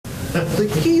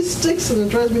The key sticks and it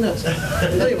drives me nuts.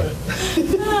 Anyway.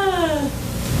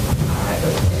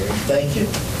 Thank you.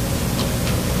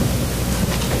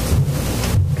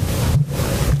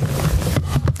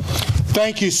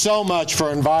 Thank you so much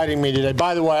for inviting me today.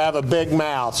 By the way, I have a big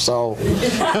mouth, so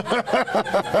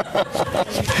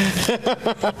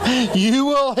you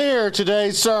will hear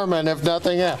today's sermon, if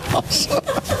nothing else.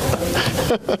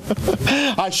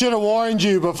 I should have warned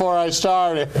you before I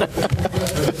started.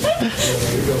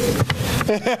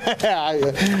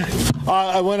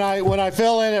 When I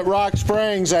fill in at Rock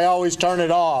Springs, I always turn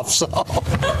it off. So.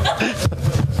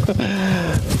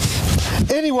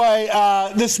 Anyway,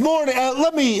 this morning,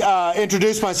 let me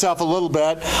introduce myself a little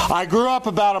bit. I grew up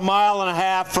about 1.5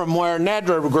 miles from where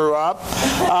Nedra grew up.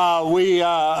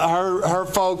 Her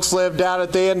folks lived out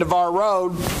at the end of our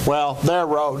road, well, their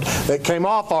road, that came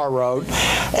off our road.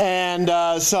 And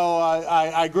so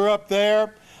I grew up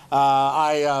there.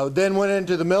 I then went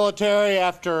into the military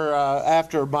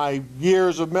after my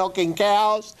years of milking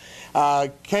cows.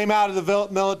 Came out of the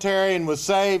military and was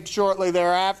saved shortly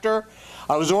thereafter.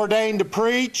 I was ordained to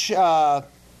preach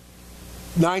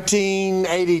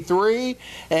 1983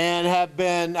 and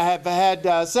have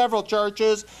had several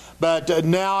churches, but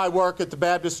now I work at the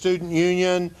Baptist Student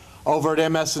Union over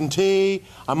at MS&T.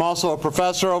 I'm also a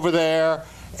professor over there,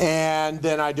 and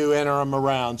then I do interim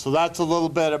around. So that's a little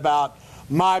bit about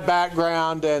my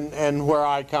background and where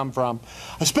I come from.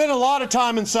 I spent a lot of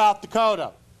time in South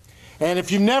Dakota, and if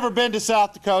you've never been to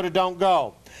South Dakota, don't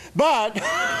go. But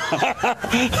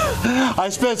I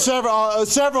spent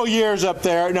several years up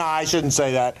there. No, I shouldn't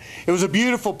say that. It was a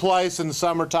beautiful place in the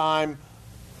summertime.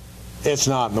 It's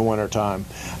not in the wintertime.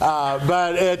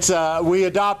 But it's we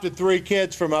adopted 3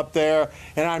 kids from up there,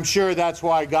 and I'm sure that's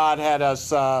why God had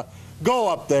us go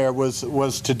up there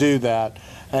was to do that.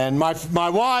 And my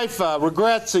wife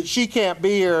regrets that she can't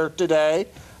be here today.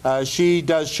 She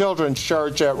does children's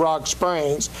church at Rock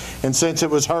Springs, and since it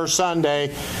was her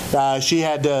Sunday, she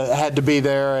had to be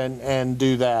there and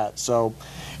do that. So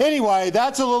anyway,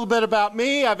 that's a little bit about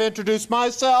me. I've introduced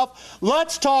myself.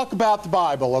 Let's talk about the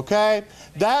Bible, okay?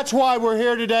 That's why we're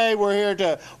here today. We're here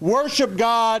to worship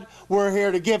God. We're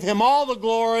here to give Him all the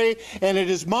glory, and it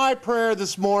is my prayer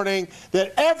this morning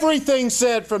that everything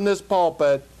said from this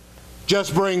pulpit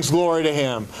just brings glory to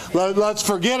Him. Let's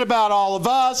forget about all of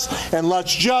us, and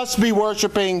let's just be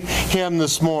worshiping Him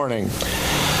this morning.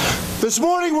 This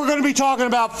morning we're going to be talking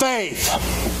about faith.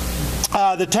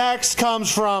 The text comes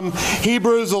from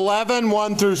Hebrews 11,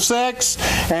 1 through 6,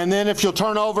 and then if you'll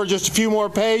turn over just a few more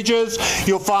pages,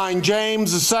 you'll find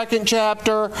James, the 2nd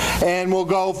chapter, and we'll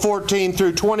go 14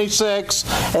 through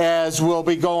 26 as we'll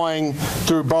be going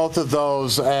through both of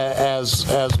those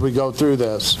as we go through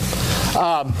this.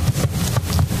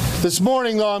 This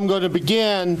morning, though, I'm going to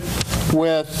begin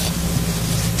with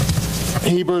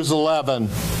Hebrews 11,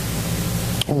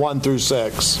 1 through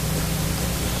 6.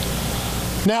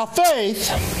 Now,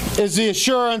 faith is the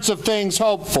assurance of things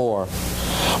hoped for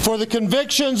the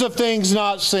convictions of things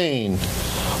not seen.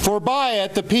 For by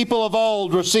it the people of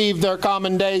old received their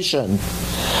commendation.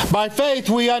 By faith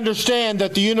we understand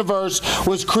that the universe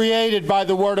was created by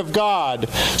the Word of God,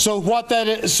 so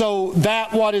that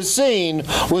what is seen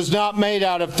was not made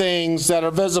out of things that are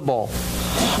visible.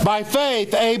 By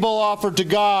faith Abel offered to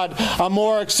God a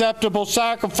more acceptable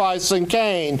sacrifice than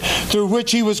Cain, through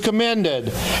which he was commended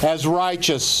as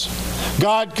righteous,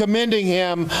 God commending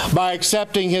him by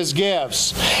accepting his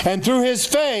gifts. And through his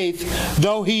faith,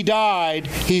 though he died,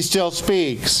 he still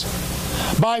speaks.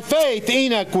 By faith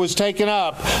Enoch was taken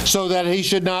up so that he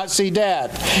should not see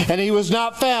death, and he was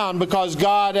not found because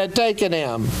God had taken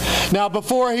him. Now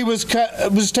before he was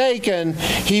taken,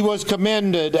 he was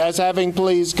commended as having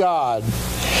pleased God.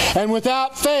 And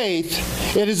without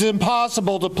faith it is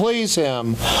impossible to please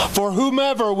Him, for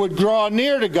whomever would draw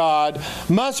near to God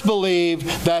must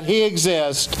believe that He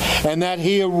exists and that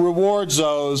He rewards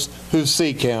those who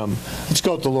seek Him. Let's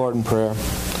go to the Lord in prayer.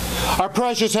 Our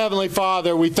precious Heavenly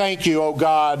Father, we thank You, O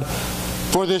God,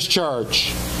 for this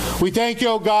church. We thank You,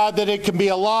 O God, that it can be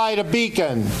a light, a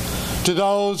beacon to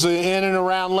those in and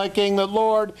around Licking, that,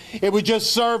 Lord, it would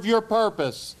just serve Your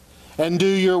purpose and do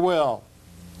Your will.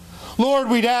 Lord,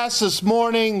 we'd ask this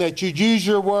morning that You'd use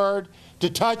Your word to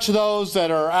touch those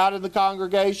that are out in the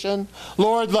congregation.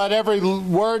 Lord, let every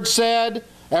word said,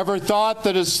 every thought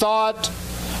that is thought,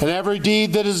 and every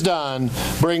deed that is done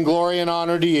bring glory and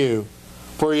honor to You.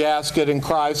 For we ask it in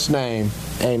Christ's name.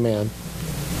 Amen.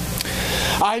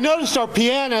 I noticed our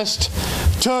pianist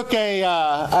took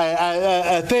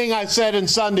a thing I said in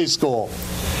Sunday school.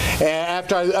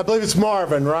 after, I believe it's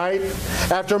Marvin, right?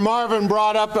 After Marvin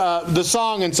brought up the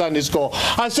song in Sunday school.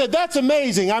 I said, that's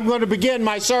amazing. I'm going to begin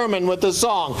my sermon with this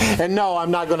song. And no,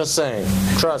 I'm not going to sing.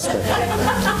 Trust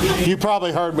me. You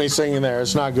probably heard me singing there.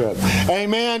 It's not good.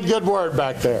 Amen. Good word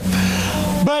back there.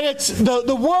 But it's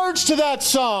the words to that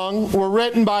song were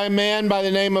written by a man by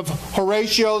the name of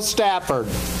Horatio Stafford.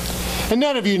 And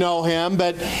none of you know him,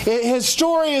 but his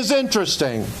story is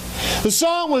interesting. The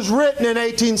song was written in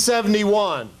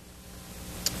 1871.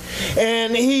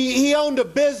 And he owned a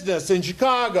business in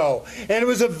Chicago. And it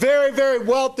was a very, very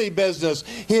wealthy business.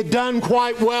 He had done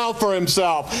quite well for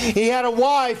himself. He had a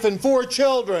wife and 4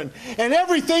 children. And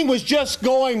everything was just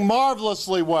going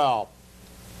marvelously well.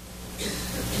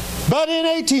 But in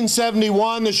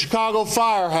 1871, the Chicago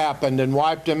fire happened and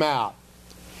wiped him out.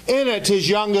 In it, his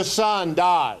youngest son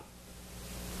died.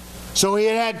 So he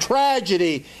had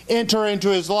tragedy enter into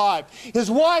his life. His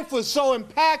wife was so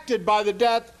impacted by the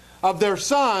death of their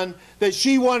son that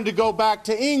she wanted to go back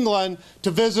to England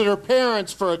to visit her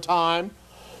parents for a time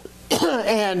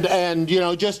and you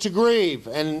know, just to grieve.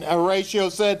 And Horatio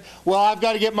said, well, I've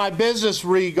got to get my business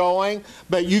re-going,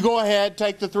 but you go ahead,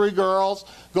 take the 3 girls,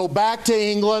 go back to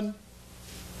England,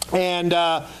 and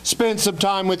spend some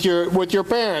time with your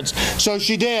parents. So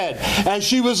she did. As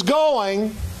she was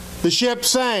going, the ship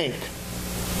sank.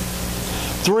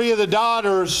 3 of the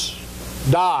daughters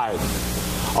died.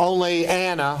 Only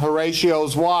Anna,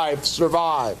 Horatio's wife,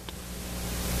 survived.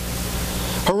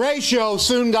 Horatio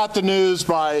soon got the news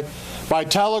by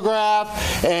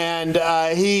telegraph, and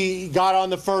he got on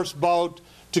the first boat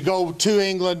to go to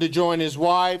England to join his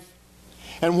wife.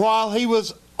 And while he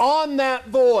was on that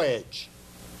voyage,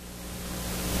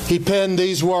 he penned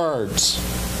these words: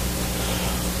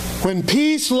 when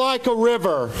peace like a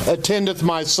river attendeth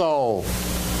my soul,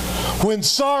 when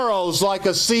sorrows like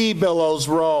a sea billows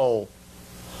roll,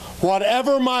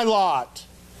 whatever my lot,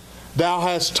 thou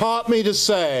hast taught me to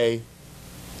say,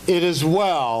 it is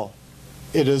well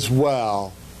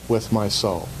with my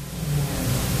soul.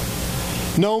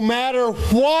 No matter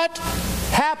what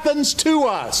happens to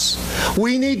us,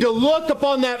 we need to look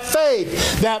upon that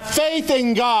faith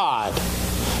in God,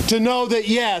 to know that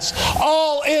yes,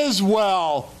 all is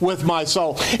well with my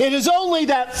soul. It is only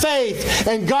that faith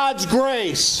and God's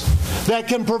grace that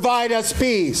can provide us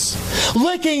peace.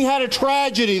 Licking had a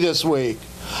tragedy this week,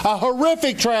 a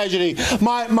horrific tragedy.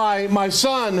 My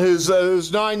son,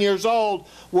 who's 9 years old,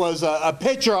 was a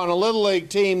pitcher on a Little League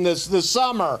team this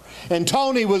summer, and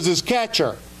Tony was his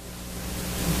catcher.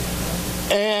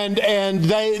 And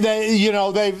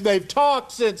they've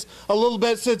talked since a little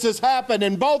bit since this happened,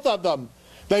 and both of them,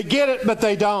 they get it, but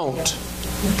they don't.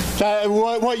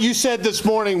 What you said this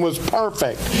morning was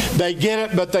perfect. They get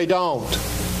it, but they don't.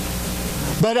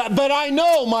 But I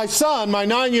know my son, my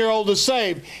 9-year-old, is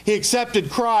saved. He accepted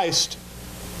Christ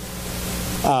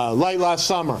late last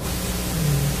summer.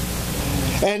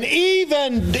 And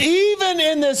even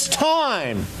in this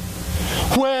time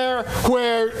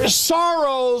where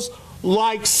sorrows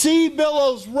like sea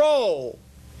billows roll,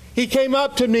 he came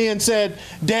up to me and said,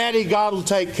 Daddy, God will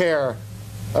take care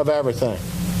of everything.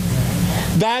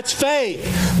 That's faith.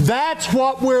 That's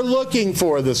what we're looking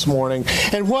for this morning.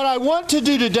 And what I want to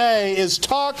do today is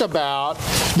talk about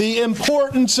the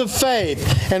importance of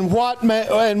faith and what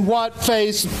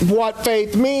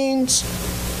faith means,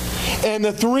 and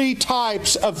the 3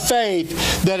 types of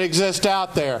faith that exist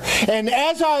out there. And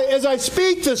as I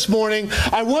speak this morning,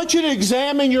 I want you to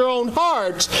examine your own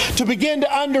hearts to begin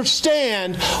to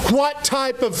understand what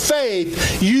type of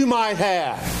faith you might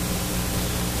have.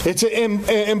 It's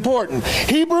important.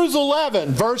 Hebrews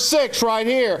 11, verse 6 right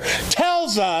here,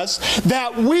 tells us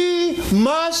that we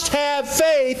must have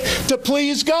faith to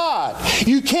please God.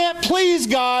 You can't please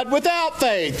God without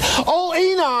faith. Old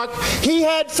Enoch, he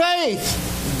had faith.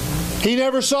 He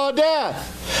never saw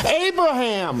death.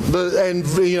 Abraham, and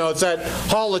you know, it's that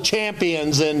Hall of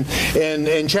Champions in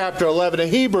chapter 11 of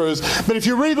Hebrews. But if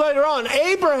you read later on,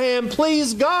 Abraham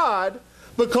pleased God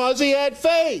because he had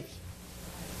faith.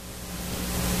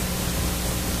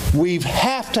 We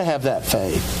have to have that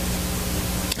faith.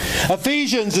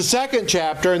 Ephesians, the 2nd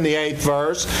chapter, in the 8th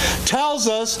verse, tells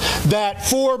us that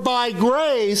for by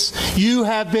grace you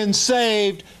have been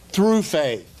saved through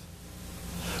faith.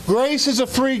 Grace is a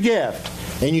free gift,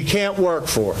 and you can't work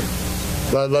for it.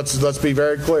 Let's be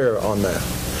very clear on that.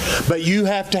 But you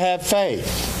have to have faith.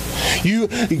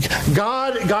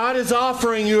 God is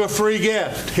offering you a free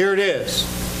gift. Here it is.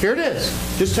 Here it is.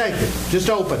 Just take it. Just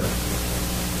open it.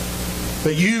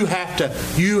 But you have to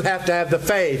have the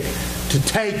faith to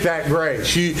take that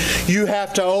grace. You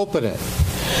have to open it.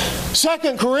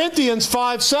 2 Corinthians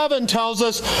 5:7 tells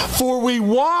us, "For we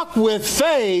walk with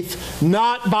faith,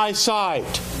 not by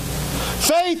sight."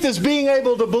 Faith is being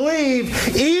able to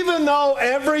believe even though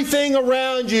everything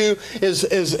around you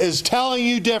is telling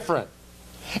you different.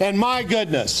 And my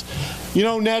goodness, you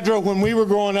know, Nedra, when we were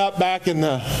growing up back in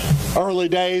the early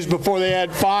days before they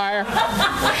had fire,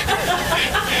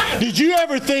 did you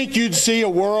ever think you'd see a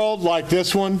world like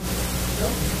this one?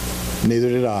 Neither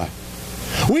did I.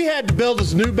 We had to build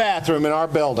this new bathroom in our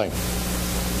building.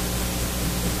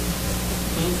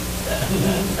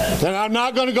 And I'm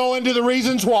not going to go into the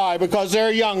reasons why, because there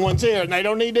are young ones here and they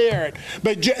don't need to hear it.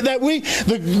 But that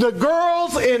the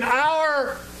girls in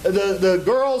the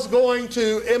girls going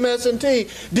to MS&T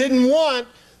didn't want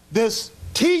this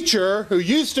teacher who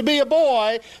used to be a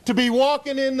boy to be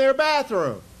walking in their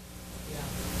bathroom.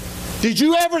 Did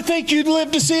you ever think you'd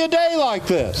live to see a day like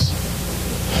this?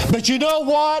 But you know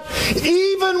what?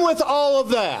 Even with all of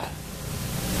that,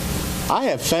 I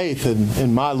have faith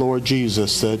in my Lord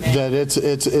Jesus that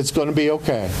it's going to be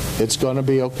okay. It's going to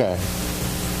be okay.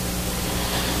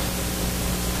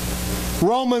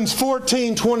 Romans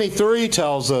 14:23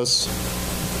 tells us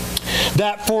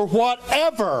that for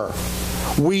whatever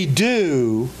we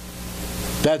do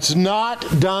that's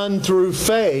not done through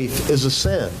faith is a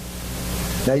sin.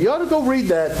 Now you ought to go read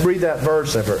that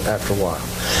verse after a while.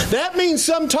 That means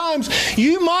sometimes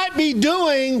you might be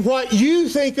doing what you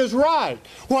think is right,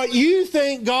 what you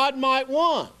think God might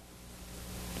want.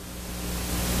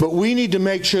 But we need to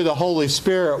make sure the Holy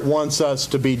Spirit wants us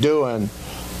to be doing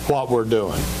what we're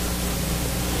doing.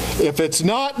 If it's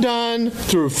not done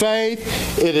through faith,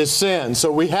 it is sin.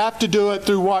 So we have to do it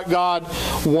through what God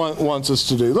wants us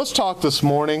to do. Let's talk this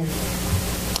morning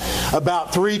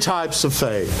about 3 types of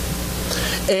faith.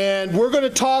 And we're going to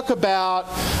talk about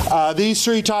these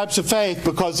 3 types of faith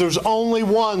because there's only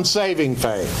one saving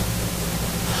faith.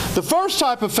 The first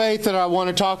type of faith that I want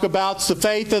to talk about is the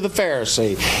faith of the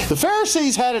Pharisee. The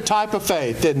Pharisees had a type of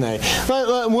faith, didn't they?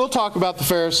 We'll talk about the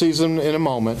Pharisees in a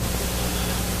moment.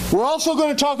 We're also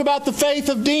going to talk about the faith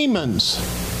of demons.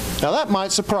 Now that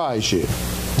might surprise you.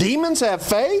 Demons have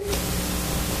faith?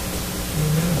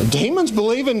 Demons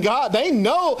believe in God. They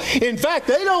know. In fact,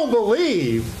 they don't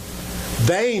believe.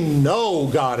 They know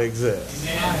God exists.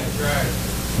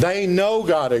 They know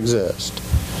God exists.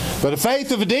 But the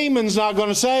faith of a demon is not going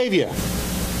to save you.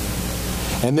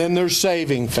 And then there's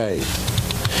saving faith.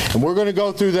 And we're going to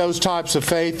go through those types of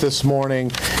faith this morning,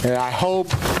 and I hope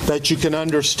that you can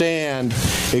understand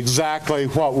exactly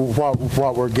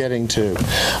what we're getting to.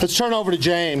 Let's turn over to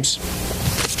James.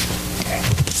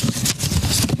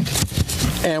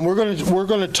 And we're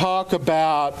going to talk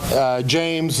about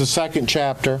James, the 2nd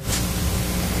chapter,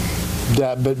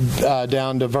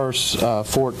 down to verse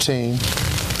 14.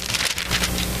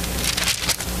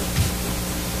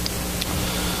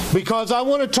 Because I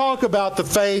want to talk about the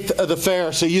faith of the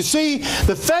Pharisee. You see,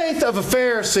 the faith of a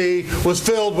Pharisee was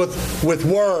filled with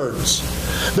words.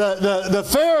 The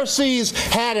Pharisees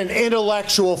had an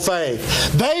intellectual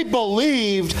faith. They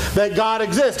believed that God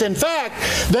exists. In fact,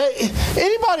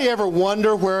 anybody ever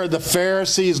wonder where the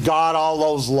Pharisees got all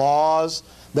those laws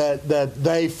that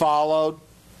they followed?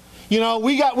 You know,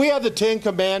 we have the 10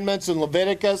 Commandments in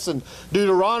Leviticus and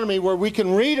Deuteronomy where we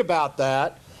can read about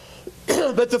that.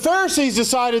 But the Pharisees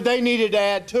decided they needed to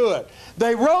add to it.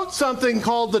 They wrote something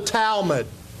called the Talmud.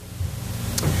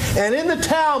 And in the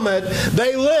Talmud,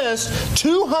 they list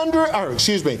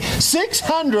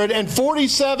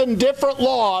 647 different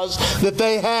laws that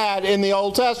they had in the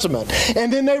Old Testament.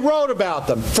 And then they wrote about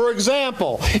them. For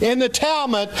example, in the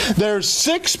Talmud, there's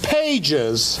 6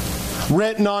 pages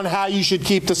written on how you should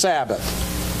keep the Sabbath.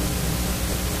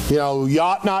 You know, you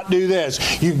ought not do this.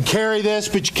 You can carry this,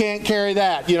 but you can't carry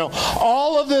that. You know,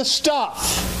 all of this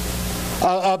stuff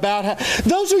about how...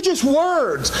 Those are just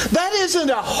words. That isn't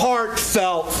a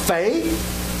heartfelt faith.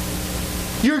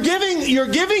 You're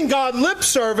giving God lip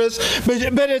service,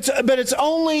 but it's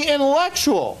only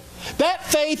intellectual. That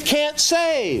faith can't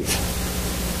save.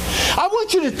 I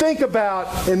want you to think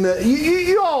about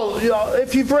you all,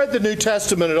 if you've read the New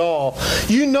Testament at all,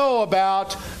 you know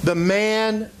about the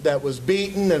man that was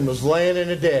beaten and was laying in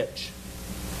a ditch.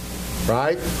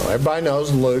 Right? Everybody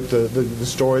knows Luke, the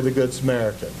story of the Good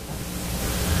Samaritan.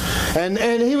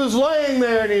 And he was laying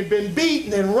there and he'd been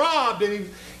beaten and robbed and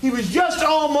he was just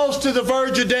almost to the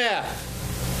verge of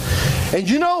death. And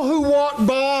you know who walked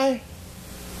by?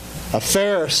 A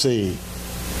Pharisee.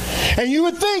 And you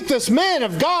would think this man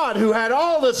of God who had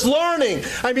all this learning,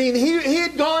 I mean, he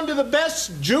had gone to the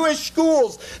best Jewish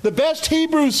schools, the best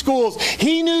Hebrew schools.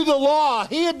 He knew the law.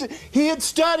 He had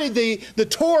studied the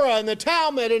Torah and the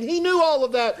Talmud, and he knew all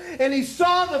of that. And he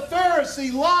saw the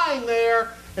Pharisee lying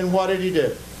there, and what did he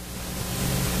do?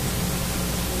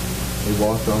 He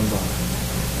walked on by.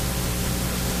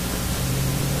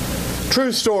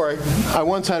 True story. I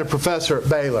once had a professor at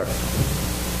Baylor.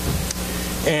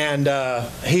 And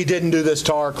he didn't do this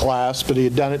to our class, but he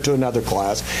had done it to another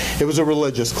class. It was a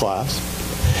religious class.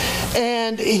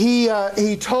 And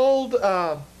he told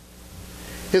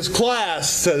his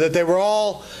class that they were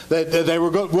all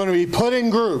going to be put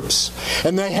in groups,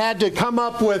 and they had to come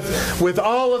up with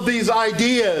all of these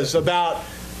ideas about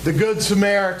the Good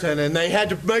Samaritan, and they had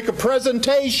to make a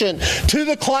presentation to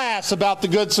the class about the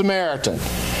Good Samaritan.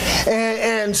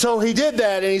 And so he did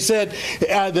that, and he said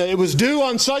that it was due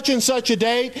on such and such a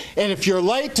date, and if you're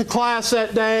late to class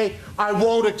that day, I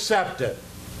won't accept it.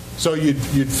 So you'd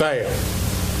fail.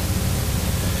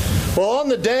 Well, on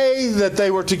the day that they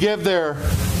were to give their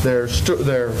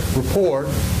report,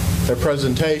 their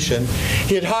presentation,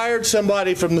 he had hired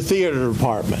somebody from the theater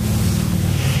department.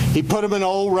 He put them in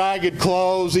old ragged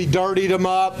clothes, he dirtied them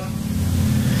up,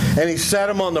 and he set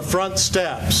them on the front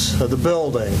steps of the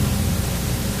building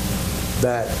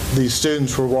that these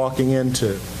students were walking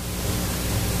into.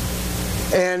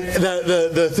 And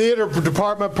the theater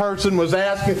department person was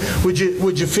asking, would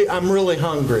you feel, I'm really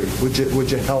hungry, would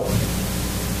you help me?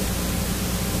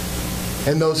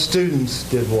 And those students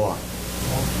did what?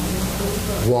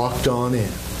 Walked on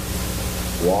in.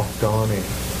 Walked on in.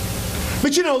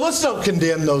 But let's not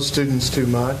condemn those students too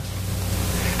much.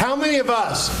 How many of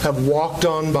us have walked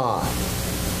on by?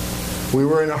 We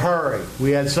were in a hurry. We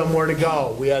had somewhere to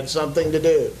go. We had something to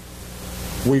do.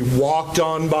 We walked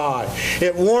on by.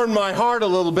 It warmed my heart a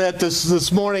little bit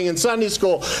this morning in Sunday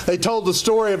school. They told the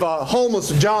story of a homeless,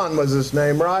 John was his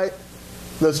name, right?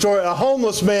 The story, a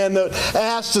homeless man that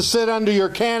asked to sit under your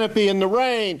canopy in the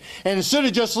rain, and instead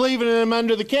of just leaving him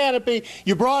under the canopy,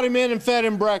 you brought him in and fed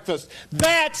him breakfast.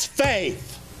 That's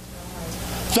faith.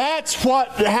 That's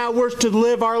how we're to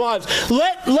live our lives.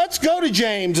 Let's go to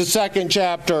James, the 2nd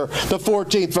chapter, the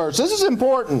 14th verse. This is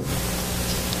important.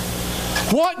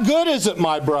 What good is it,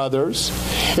 my brothers,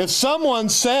 if someone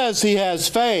says he has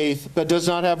faith but does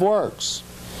not have works?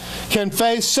 Can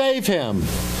faith save him?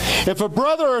 If a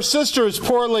brother or sister is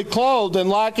poorly clothed and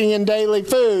lacking in daily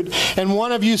food, and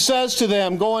one of you says to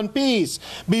them, go in peace,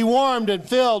 be warmed and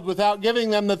filled, without giving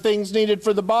them the things needed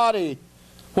for the body,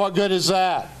 what good is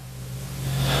that?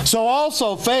 So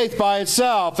also faith by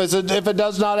itself, if it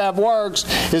does not have works,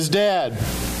 is dead.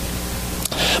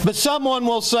 But someone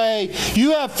will say,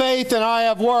 you have faith and I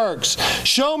have works.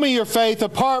 Show me your faith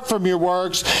apart from your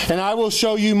works, and I will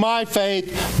show you my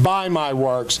faith by my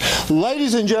works.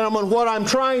 Ladies and gentlemen, what I'm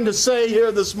trying to say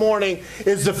here this morning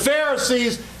is the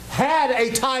Pharisees had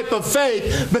a type of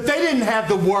faith, but they didn't have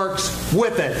the works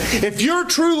with it. If you're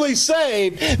truly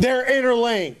saved, they're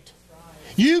interlinked.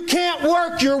 You can't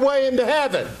work your way into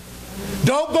heaven.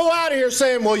 Don't go out of here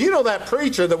saying, well, that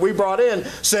preacher that we brought in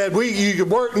said you could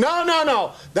work.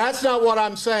 No. That's not what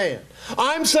I'm saying.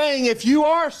 I'm saying if you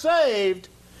are saved,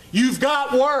 you've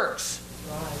got works.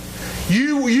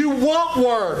 You want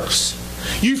works.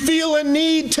 You feel a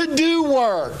need to do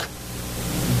work.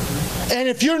 And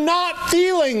if you're not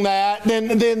feeling that, then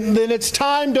it's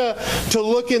time to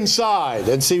look inside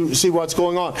and see what's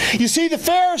going on. You see, the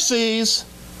Pharisees,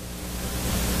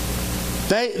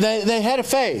 they had a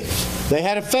faith. They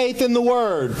had a faith in the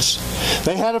words.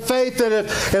 They had a faith that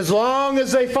as long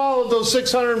as they followed those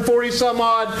 640 some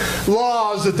odd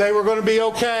laws, that they were going to be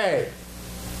okay.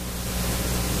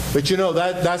 But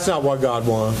that's not what God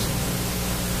wants.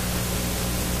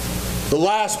 The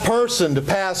last person to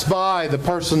pass by the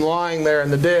person lying there in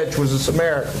the ditch was a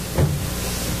Samaritan.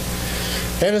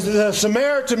 And the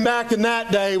Samaritan back in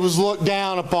that day was looked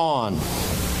down upon.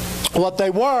 What they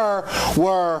were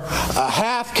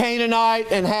half Canaanite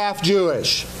and half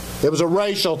Jewish. It was a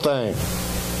racial thing.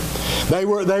 They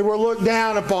were looked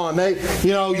down upon. They're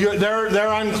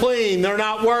unclean. They're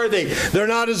not worthy. They're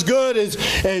not as good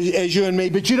as you and me.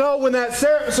 But when that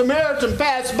Samaritan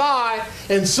passed by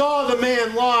and saw the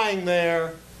man lying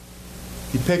there,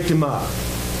 he picked him up.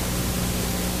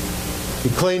 He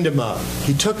cleaned him up.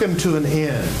 He took him to an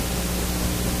inn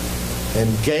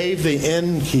and gave the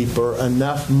innkeeper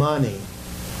enough money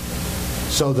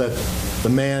so that the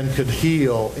man could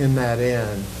heal in that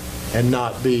inn and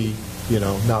not be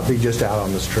just out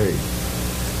on the street.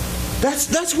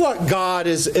 That's what God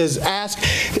is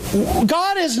asking.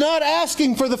 God is not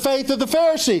asking for the faith of the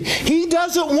Pharisee. He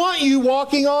doesn't want you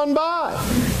walking on by.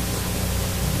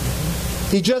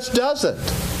 He just doesn't.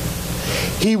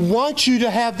 He wants you to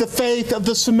have the faith of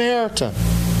the Samaritan.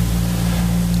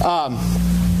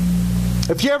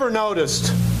 If you ever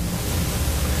noticed,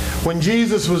 when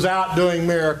Jesus was out doing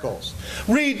miracles,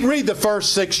 read the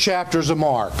first 6 chapters of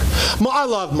Mark. I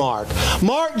love Mark.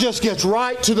 Mark just gets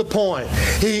right to the point.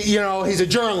 He's a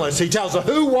journalist. He tells the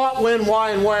who, what, when,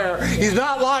 why, and where. He's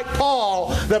not like Paul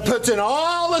that puts in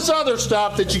all this other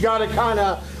stuff that you got to kind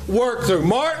of work through.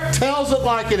 Mark tells it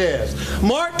like it is.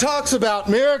 Mark talks about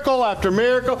miracle after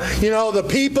miracle. The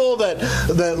people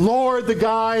that lured the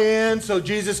guy in so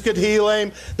Jesus could heal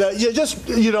him.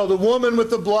 The woman with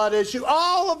the blood issue.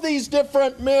 All of these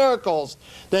different miracles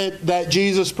that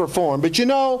Jesus performed. But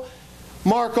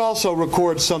Mark also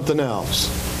records something else.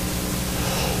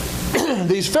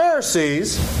 These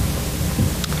Pharisees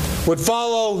would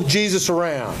follow Jesus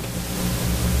around.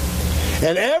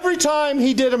 And every time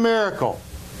he did a miracle,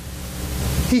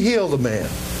 he healed a man.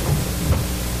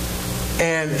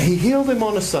 And he healed him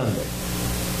on a Sunday.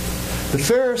 The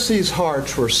Pharisees'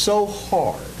 hearts were so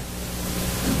hard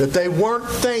that they weren't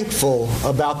thankful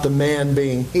about the man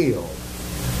being healed.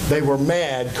 They were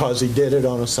mad because he did it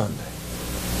on a Sunday.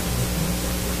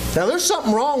 Now there's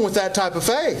something wrong with that type of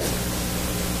faith.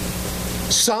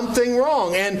 Something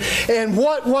wrong. And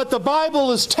what the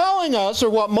Bible is telling us, or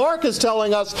what Mark is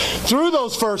telling us through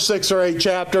those first 6 or 8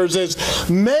 chapters, is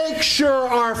make sure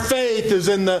our faith is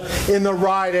in the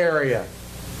right area.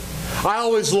 I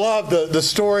always love the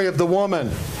story of the woman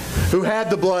who had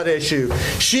the blood issue.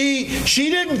 She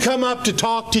didn't come up to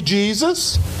talk to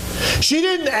Jesus. She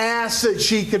didn't ask that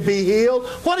she could be healed.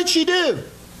 What did she do?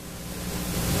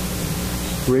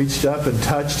 Reached up and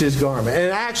touched his garment.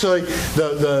 And actually,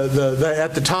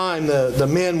 at the time, the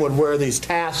men would wear these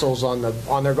tassels on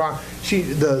their garment.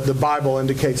 The Bible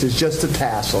indicates it's just a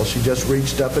tassel. She just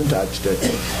reached up and touched it.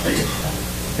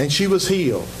 And she was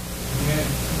healed.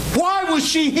 Why was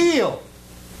she healed?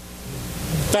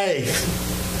 Faith.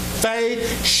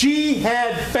 Faith. She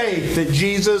had faith that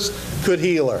Jesus could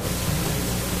heal her.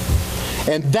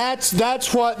 And that's not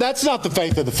the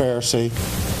faith of the Pharisee.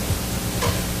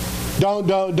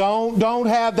 Don't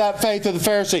have that faith of the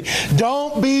Pharisee.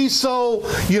 Don't be so,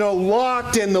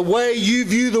 locked in the way you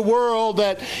view the world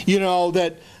that you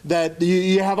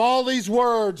have all these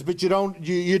words, but you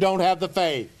don't have the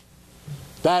faith.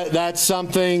 That's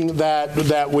something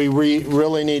that we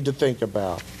really need to think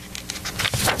about.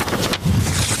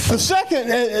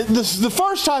 The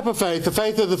first type of faith, the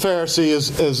faith of the Pharisee,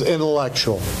 is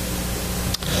intellectual.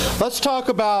 Let's talk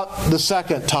about the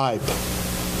second type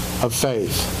of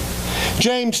faith.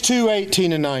 James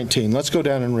 2:18 and 19. Let's go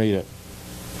down and read it.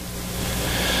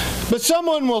 But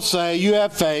someone will say, you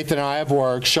have faith and I have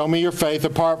works. Show me your faith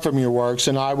apart from your works,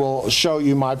 and I will show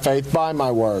you my faith by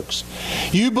my works.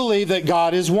 You believe that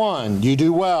God is one. You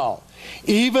do well.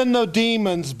 Even the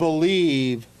demons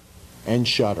believe and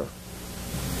shudder.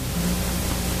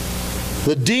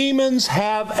 The demons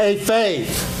have a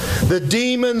faith. The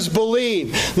demons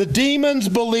believe. The demons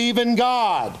believe in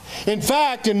God. In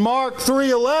fact, in Mark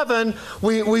 3:11,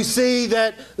 we see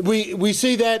that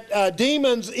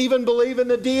demons even believe in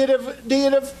the deity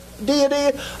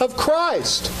of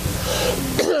Christ.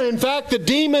 In fact, the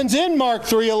demons in Mark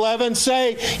 3:11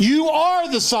 say, "You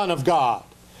are the Son of God."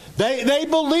 They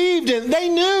believed in. They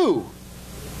knew.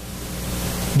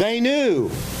 They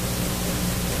knew.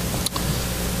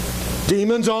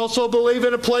 Demons also believe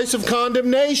in a place of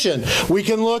condemnation. We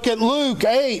can look at Luke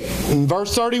 8 and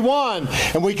verse 31,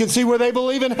 and we can see where they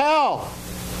believe in hell.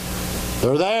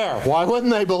 They're there. Why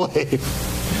wouldn't they believe?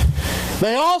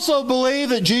 They also believe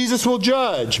that Jesus will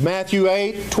judge. Matthew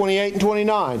 8, 28 and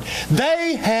 29.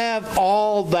 They have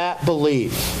all that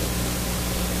belief.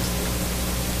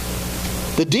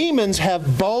 The demons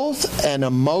have both an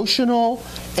emotional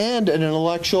and an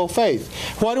intellectual faith.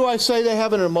 Why do I say they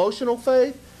have an emotional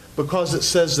faith? Because it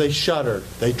says they shuddered,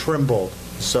 they trembled.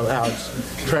 So how it's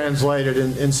translated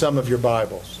in some of your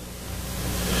Bibles.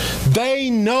 They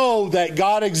know that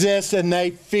God exists and they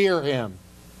fear Him.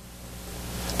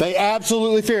 They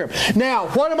absolutely fear Him. Now,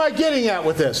 what am I getting at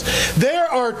with this?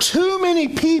 There are too many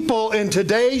people in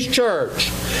today's church,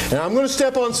 and I'm going to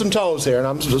step on some toes here, and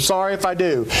I'm sorry if I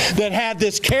do, that have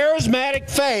this charismatic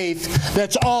faith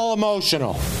that's all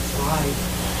emotional. Right.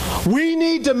 We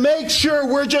need to make sure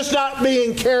we're just not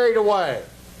being carried away.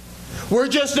 We're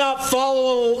just not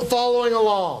following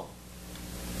along.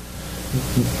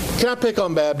 Can I pick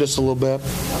on Baptists a little bit?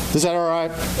 Is that all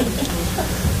right?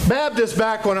 Baptists,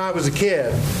 back when I was a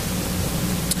kid,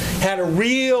 had a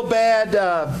real bad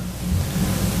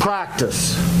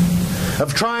practice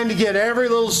of trying to get every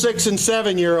little 6- and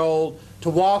 7-year-old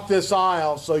to walk this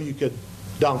aisle so you could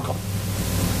dunk them.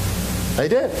 They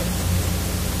did.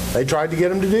 They tried to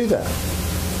get him to do that.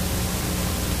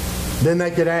 Then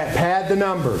they could pad the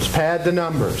numbers, pad the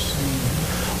numbers.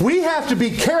 We have to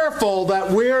be careful that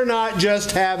we're not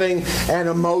just having an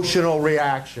emotional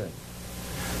reaction.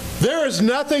 There is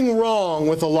nothing wrong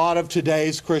with a lot of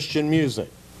today's Christian music.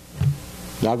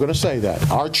 Not going to say that.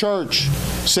 Our church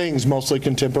sings mostly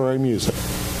contemporary music.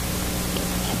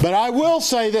 But I will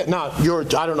say that, not your,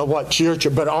 I don't know what your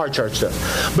church, but our church does.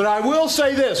 But I will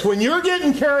say this, when you're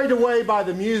getting carried away by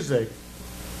the music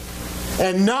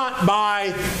and not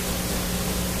by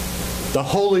the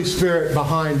Holy Spirit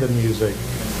behind the music,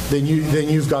 then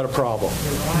you've got a problem.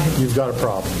 You've got a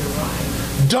problem.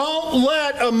 Don't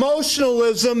let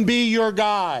emotionalism be your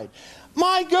guide.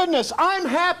 My goodness, I'm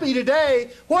happy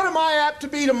today. What am I apt to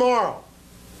be tomorrow?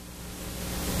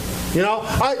 You know,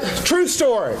 true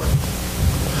story.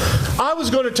 I was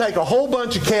going to take a whole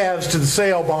bunch of calves to the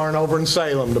sale barn over in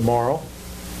Salem tomorrow.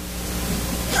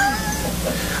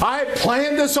 I had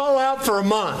planned this all out for a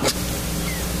month.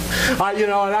 And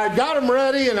I got them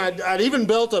ready, and I'd even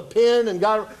built a pen and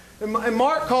got them. And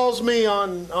Mark calls me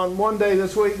on one day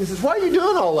this week. He says, "Why are you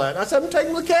doing all that?" And I said, "I'm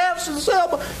taking the calves to the sale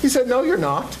barn." He said, "No, you're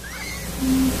not.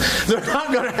 They're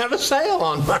not going to have a sale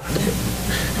on Monday."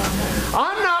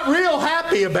 I'm not real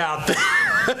happy about that.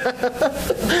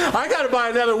 I got to buy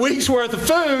another week's worth of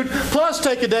food, plus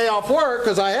take a day off work,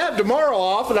 because I have tomorrow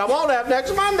off and I won't have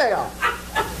next Monday off.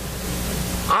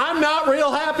 I'm not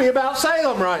real happy about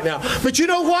Salem right now. But you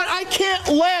know what? I can't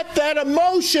let that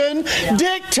emotion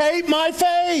dictate my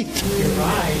faith. You're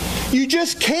right. You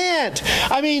just can't.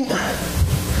 I mean,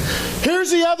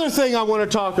 here's the other thing I want to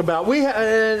talk about.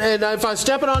 And if I'm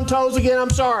stepping on toes again,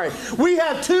 I'm sorry. We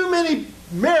have too many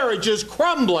marriages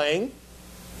crumbling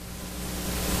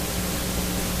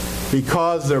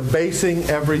because they're basing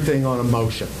everything on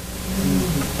emotion.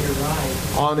 You're right.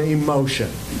 On emotion.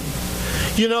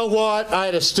 You know what? I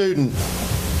had a student.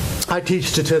 I teach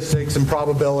statistics and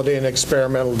probability and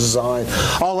experimental design.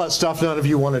 All that stuff none of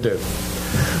you want to do.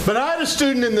 But I had a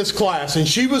student in this class, and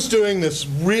she was doing this,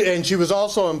 and she was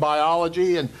also in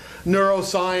biology and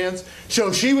neuroscience.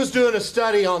 So she was doing a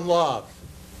study on love.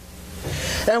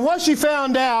 And what she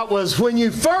found out was when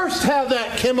you first have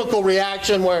that chemical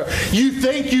reaction where you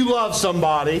think you love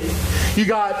somebody, you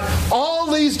got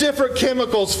all these different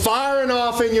chemicals firing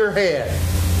off in your head.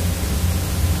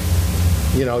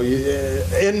 You know,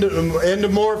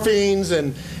 endorphins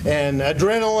and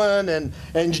adrenaline and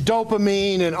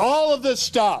dopamine and all of this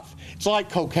stuff. It's like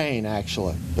cocaine,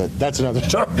 actually, but that's another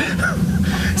story.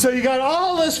 So you got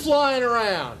all this flying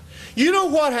around. You know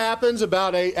what happens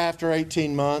about after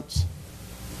 18 months?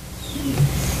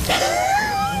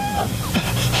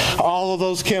 All of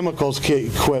those chemicals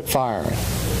quit firing.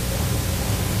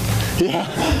 Yeah.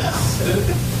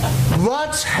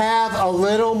 Let's have a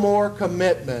little more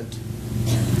commitment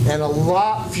and a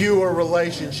lot fewer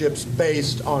relationships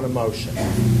based on emotion.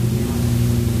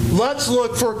 Let's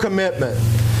look for commitment.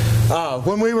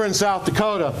 When we were in South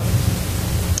Dakota,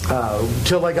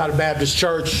 till they got a Baptist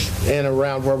church in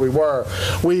around where we were,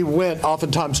 we went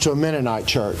oftentimes to a Mennonite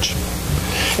church.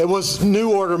 It was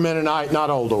New Order Mennonite, not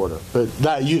Old Order. But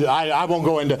that I won't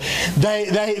go into.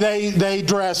 They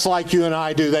dress like you and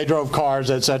I do. They drove cars,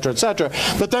 etc., etc.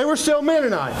 But they were still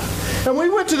Mennonite. And we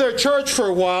went to their church for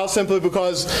a while simply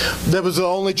because that was the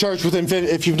only church within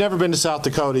 50. If you've never been to South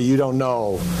Dakota, you don't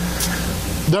know.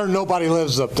 Nobody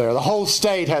lives up there. The whole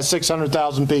state has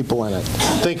 600,000 people in it.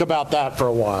 Think about that for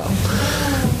a while.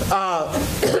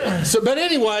 But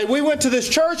anyway, we went to this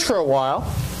church for a while.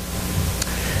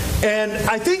 And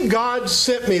I think God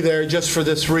sent me there just for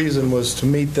this reason, was to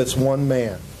meet this one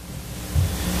man.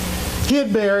 He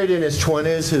had married in his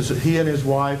 20s. He and his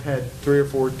wife had 3 or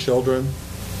 4 children.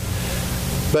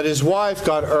 But his wife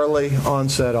got early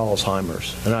onset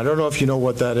Alzheimer's. And I don't know if you know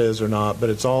what that is or not, but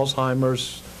it's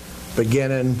Alzheimer's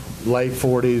beginning late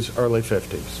 40s, early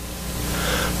 50s.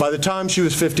 By the time she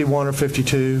was 51 or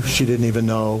 52, she didn't even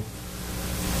know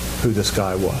who this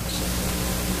guy was.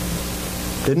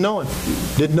 Didn't know him.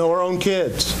 Didn't know her own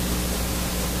kids.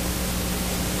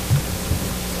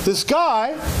 This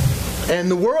guy, and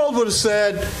the world would have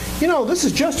said, you know, this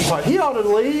is justified. He ought to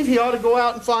leave. He ought to go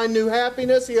out and find new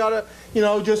happiness. He ought to,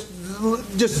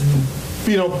 just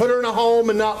put her in a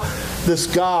home and not. This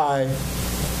guy,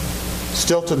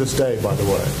 still to this day, by the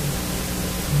way,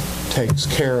 takes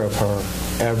care of her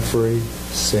every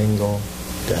single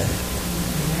day.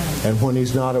 And when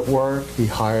he's not at work, he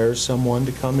hires someone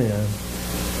to come in,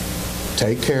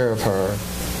 take care of her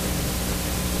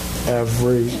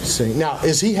every single. Now,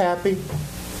 is he happy?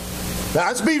 Now,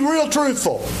 let's be real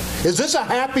truthful. Is this a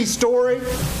happy story?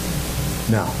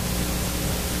 No.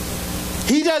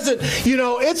 He doesn't,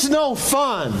 it's no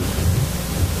fun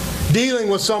dealing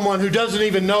with someone who doesn't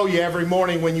even know you every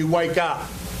morning when you wake up,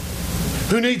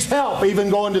 who needs help even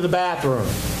going to the bathroom.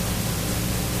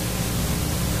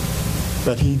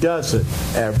 But He does it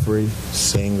every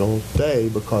single day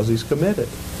because He's committed.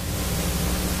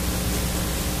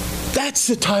 That's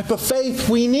the type of faith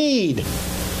we need.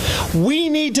 We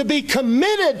need to be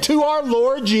committed to our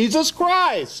Lord Jesus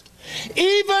Christ.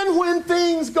 Even when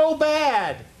things go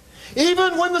bad.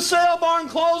 Even when the sale barn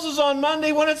closes on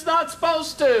Monday when it's not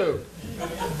supposed to.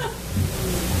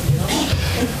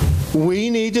 We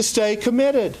need to stay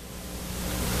committed.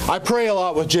 I pray a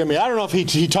lot with Jimmy. I don't know if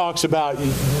he talks about,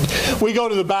 we go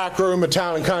to the back room of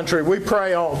Town and Country. We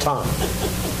pray all the time.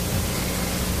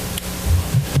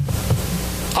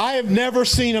 I have never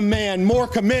seen a man more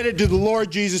committed to the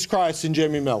Lord Jesus Christ than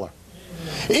Jimmy Miller.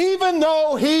 Even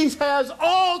though he has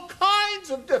all kinds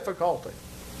of difficulty,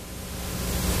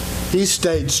 he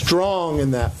stayed strong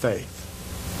in that faith.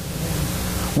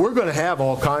 We're going to have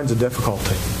all kinds of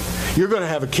difficulty. You're going to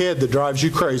have a kid that drives you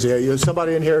crazy.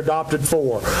 Somebody in here adopted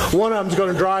 4. One of them's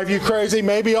going to drive you crazy,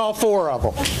 maybe all 4 of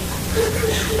them.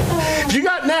 If you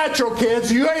got natural kids,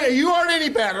 you aren't any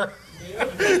better.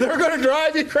 They're going to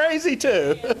drive you crazy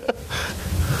too.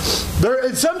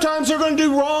 Sometimes they're going to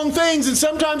do wrong things, and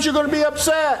sometimes you're going to be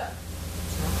upset.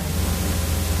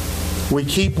 We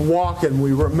keep walking.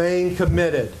 We remain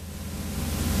committed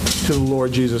to the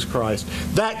Lord Jesus Christ.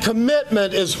 That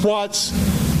commitment is what's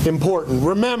important.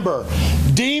 Remember,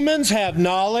 demons have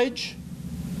knowledge.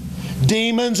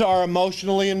 Demons are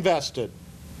emotionally invested.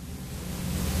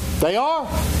 They are.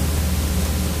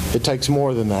 It takes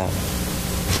more than that.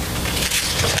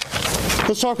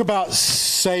 Let's talk about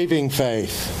saving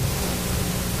faith.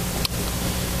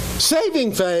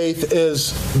 Saving faith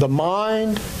is the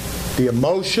mind, the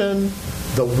emotion,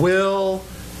 the will,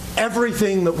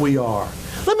 everything that we are.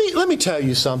 Let me tell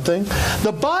you something.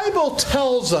 The Bible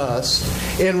tells us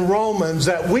in Romans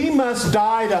that we must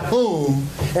die to whom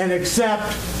and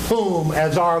accept whom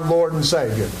as our Lord and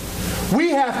Savior. We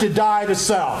have to die to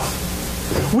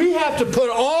self. We have to put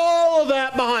all of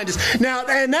that behind us. Now,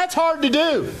 and that's hard to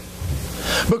do.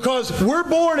 Because we're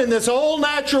born in this old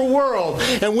natural world,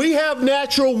 and we have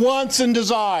natural wants and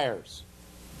desires.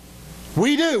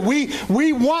 We do.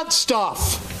 We want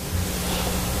stuff.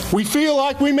 We feel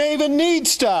like we may even need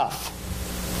stuff.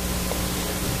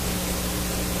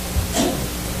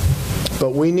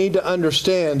 But we need to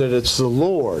understand that it's the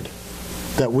Lord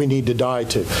that we need to die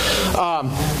to.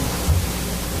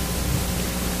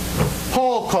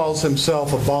 Paul calls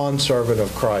himself a bondservant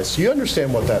of Christ. Do you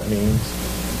understand what that means?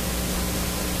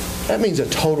 That means a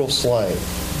total slave.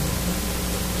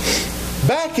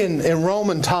 Back in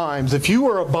Roman times, if you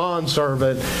were a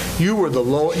bondservant, you were the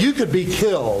low. You could be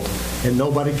killed and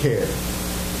nobody cared.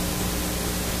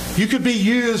 You could be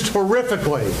used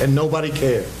horrifically and nobody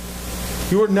cared.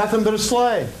 You were nothing but a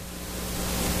slave.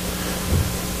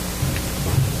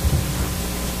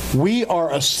 We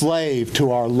are a slave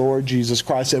to our Lord Jesus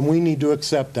Christ, and we need to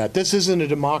accept that. This isn't a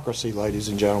democracy, ladies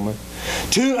and gentlemen.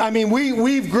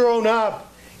 We've grown up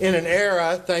in an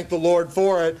era, thank the Lord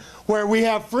for it, where we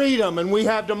have freedom and we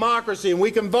have democracy and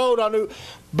we can vote on who.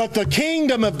 But the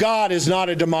kingdom of God is not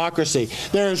a democracy.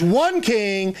 There is one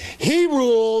king. He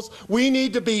rules. We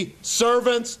need to be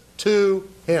servants to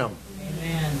Him.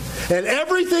 Amen. And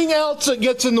everything else that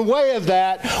gets in the way of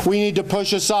that, we need to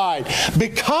push aside.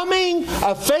 Becoming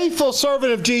a faithful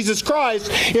servant of Jesus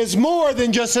Christ is more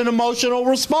than just an emotional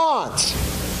response.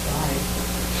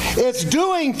 It's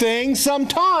doing things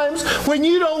sometimes when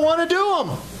you don't want to do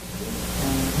them.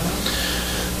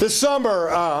 This summer,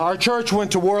 our church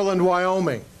went to Worland,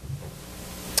 Wyoming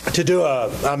to do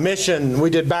a mission. We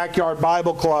did backyard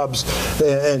Bible clubs.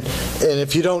 And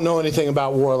if you don't know anything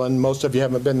about Worland, most of you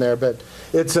haven't been there, but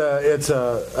it's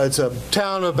a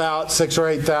town of about 6,000 or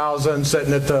 8,000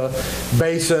 sitting at the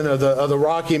basin of the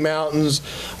Rocky Mountains.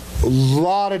 A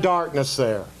lot of darkness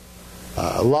there.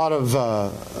 A lot of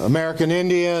American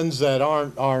Indians that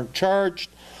aren't churched,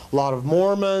 a lot of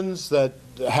Mormons that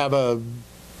have a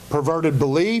perverted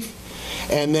belief,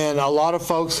 and then a lot of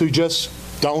folks who just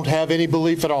don't have any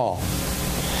belief at all.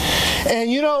 And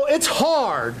it's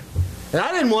hard, and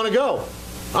I didn't want to go.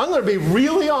 I'm going to be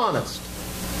really honest.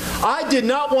 I did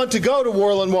not want to go to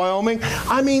Worland, Wyoming.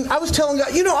 I was telling God,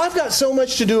 I've got so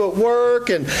much to do at work,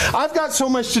 and I've got so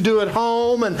much to do at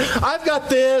home, and I've got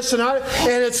this, and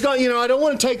it's got, I don't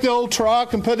want to take the old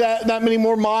truck and put that many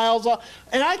more miles on.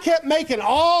 And I kept making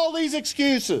all these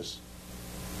excuses.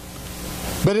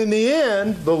 But in the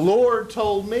end, the Lord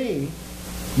told me,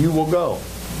 you will go.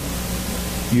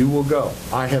 You will go.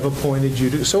 I have appointed you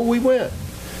to. So we went.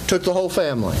 Took the whole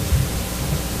family.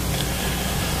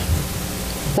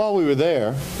 While we were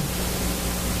there,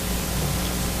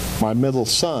 my middle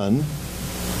son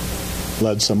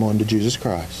led someone to Jesus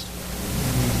Christ.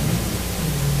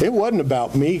 It wasn't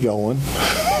about me going.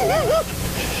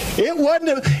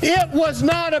 It was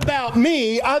not about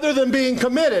me other than being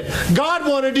committed. God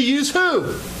wanted to use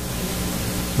who?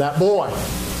 That boy.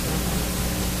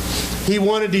 He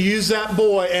wanted to use that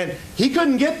boy, and he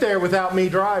couldn't get there without me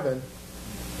driving.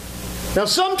 Now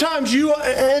sometimes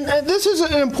and this is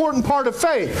an important part of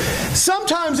faith,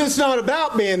 sometimes it's not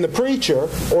about being the preacher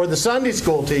or the Sunday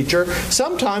school teacher.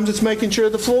 Sometimes it's making sure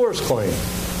the floor's clean.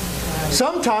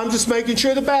 Sometimes it's making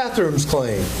sure the bathroom's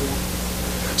clean.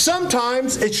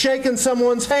 Sometimes it's shaking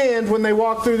someone's hand when they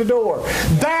walk through the door.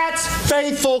 That's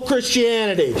faithful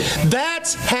Christianity.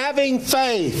 That's having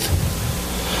faith.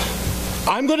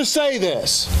 I'm going to say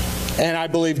this, and I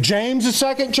believe James, the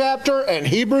 2nd chapter, and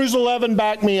Hebrews 11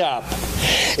 back me up.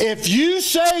 If you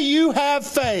say you have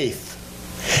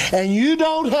faith and you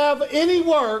don't have any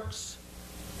works,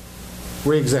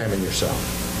 re-examine yourself.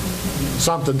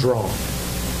 Something's wrong.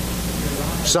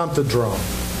 Something's wrong.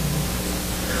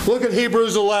 Look at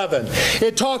Hebrews 11.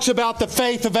 It talks about the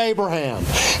faith of Abraham.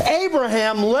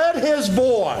 Abraham led his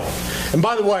boy. And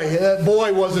by the way, that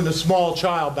boy wasn't a small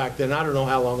child back then. I don't know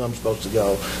how long I'm supposed to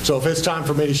go. So if it's time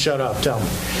for me to shut up, tell me.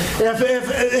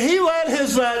 If he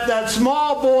led that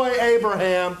small boy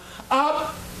Abraham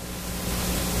up,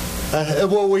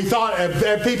 well, we thought,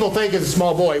 people think it's a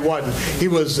small boy. He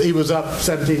wasn't. He was up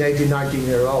 17, 18, 19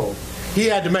 years old. He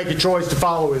had to make a choice to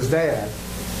follow his dad.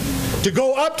 To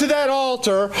go up to that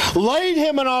altar, laid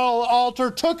him on an altar,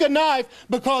 took a knife,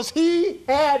 because he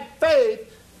had faith.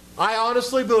 I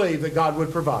honestly believe that God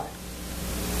would provide.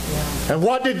 And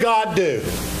what did God do?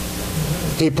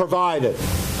 He provided.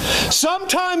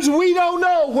 Sometimes we don't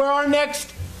know where our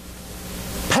next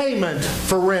payment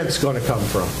for rent's going to come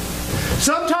from.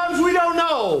 Sometimes we don't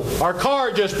know. Our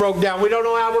car just broke down. We don't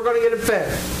know how we're going to get it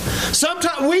fixed.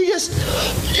 Sometimes we just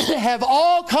have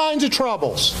all kinds of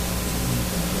troubles.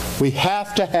 We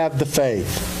have to have the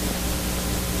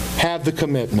faith, have the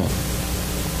commitment.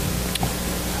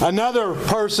 Another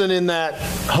person in that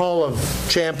Hall of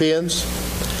Champions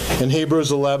in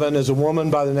Hebrews 11 is a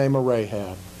woman by the name of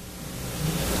Rahab.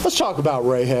 Let's talk about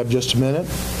Rahab just a minute.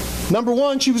 Number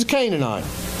one, she was a Canaanite.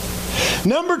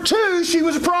 Number two, she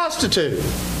was a prostitute.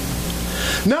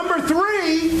 Number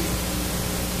three,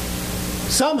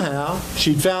 somehow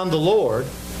she'd found the Lord,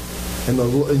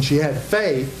 and she had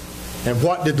faith. And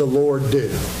what did the Lord do?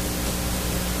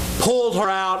 Pulled her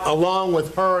out along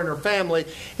with her and her family.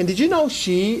 And did you know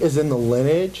she is in the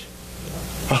lineage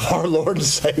of our Lord and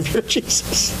Savior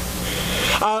Jesus?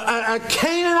 A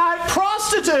Canaanite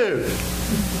prostitute.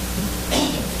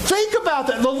 Think about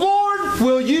that. The Lord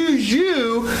will use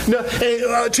you.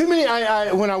 Too many.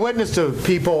 When I witness to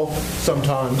people,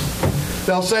 sometimes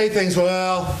they'll say things.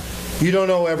 Well, you don't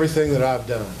know everything that I've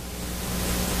done.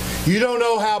 You don't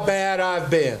know how bad I've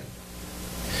been.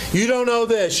 You don't know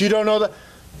this. You don't know that.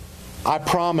 I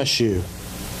promise you,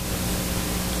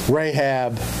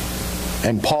 Rahab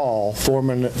and Paul,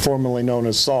 formerly known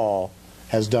as Saul,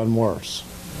 has done worse.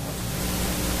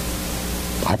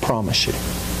 I promise you.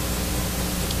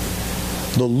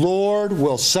 The Lord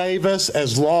will save us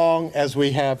as long as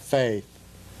we have faith.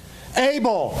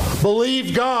 Abel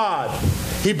believed God.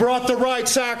 He brought the right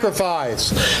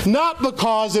sacrifice. Not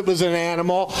because it was an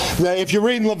animal. If you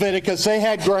read Leviticus, they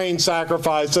had grain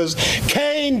sacrifices.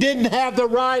 Cain didn't have the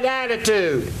right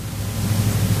attitude.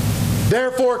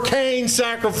 Therefore, Cain's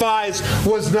sacrifice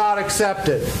was not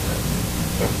accepted.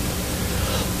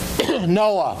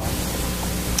 Noah.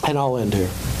 And I'll end here.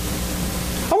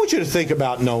 I want you to think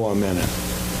about Noah a minute.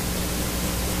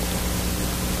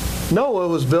 Noah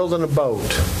was building a boat.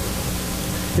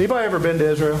 Anybody ever been to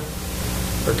Israel?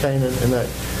 Or Canaan?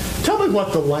 Tell me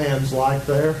what the land's like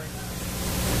there.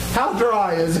 How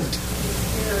dry is it?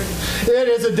 It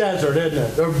is a desert, isn't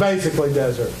it? Or basically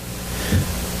desert.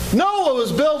 Noah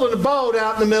was building a boat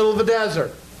out in the middle of the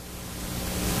desert.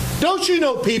 Don't you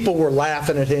know people were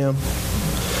laughing at him?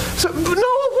 So, Noah,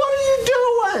 what are you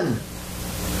doing?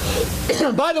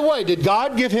 By the way, did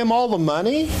God give him all the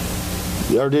money?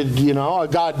 Or did,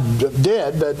 God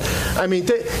did, but I mean,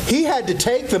 he had to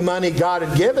take the money God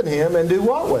had given him and do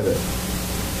what with it?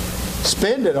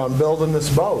 Spend it on building this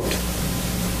boat.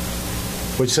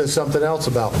 Which says something else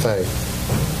about faith.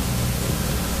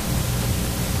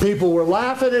 People were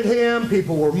laughing at him.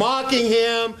 People were mocking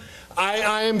him.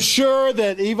 I am sure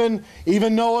that even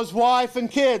Noah's wife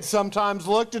and kids sometimes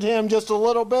looked at him just a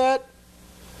little bit.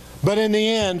 But in the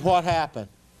end, what happened?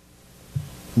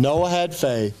 Noah had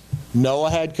faith. Noah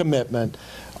had commitment.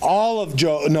 All of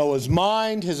Noah's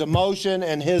mind, his emotion,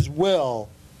 and his will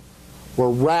were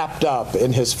wrapped up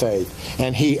in his faith,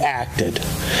 and he acted.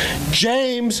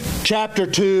 James chapter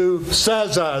 2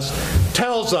 tells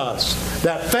us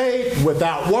that faith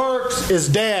without works is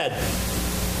dead.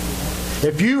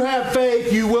 If you have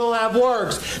faith, you will have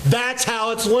works. That's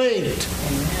how it's linked.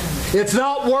 It's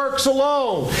not works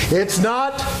alone. It's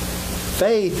not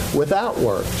faith without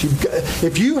works.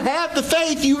 If you have the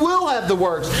faith, you will have the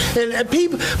works. And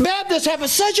people, Baptists have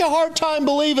such a hard time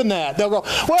believing that. They'll go,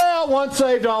 well, once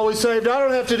saved, always saved. I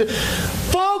don't have to do...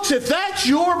 Folks, if that's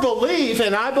your belief,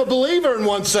 and I'm a believer in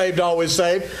once saved, always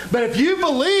saved, but if you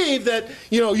believe that,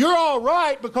 you're all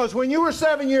right because when you were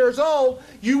 7 years old,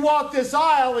 you walked this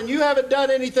aisle and you haven't done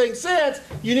anything since,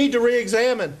 you need to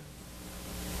re-examine.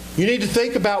 You need to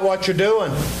think about what you're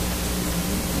doing.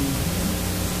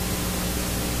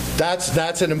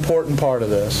 That's an important part of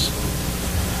this.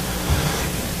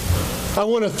 I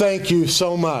want to thank you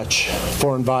so much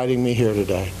for inviting me here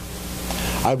today.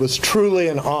 It was truly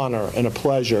an honor and a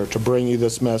pleasure to bring you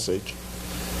this message.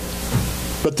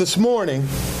 But this morning,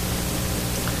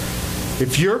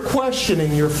 if you're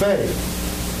questioning your faith,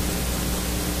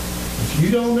 if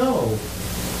you don't know,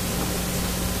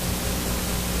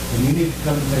 then you need to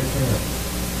come and take care of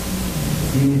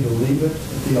it. You need to leave it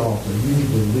at the altar. You need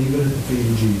to leave it at the feet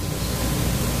of Jesus.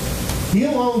 He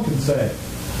alone can save.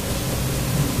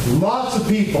 Lots of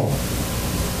people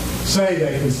say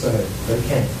they can save. They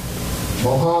can't.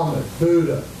 Muhammad,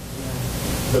 Buddha,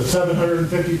 the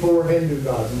 754 Hindu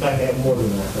gods. In fact, they have more than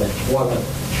that. Whatever.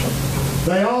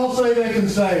 They all say they can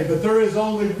save, but there is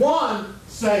only one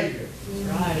Savior.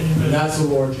 Right. And that's the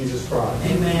Lord Jesus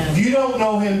Christ. Amen. If you don't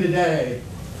know Him today,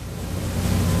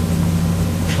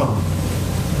 come.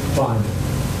 Find Him.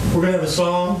 We're going to have a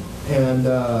song and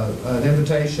an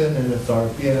invitation, and if our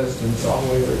pianist and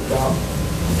songwriter would come.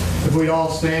 If we'd all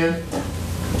stand.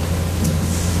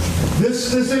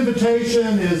 This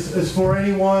invitation is for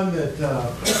anyone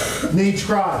that needs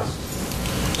Christ.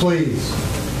 Please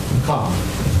come.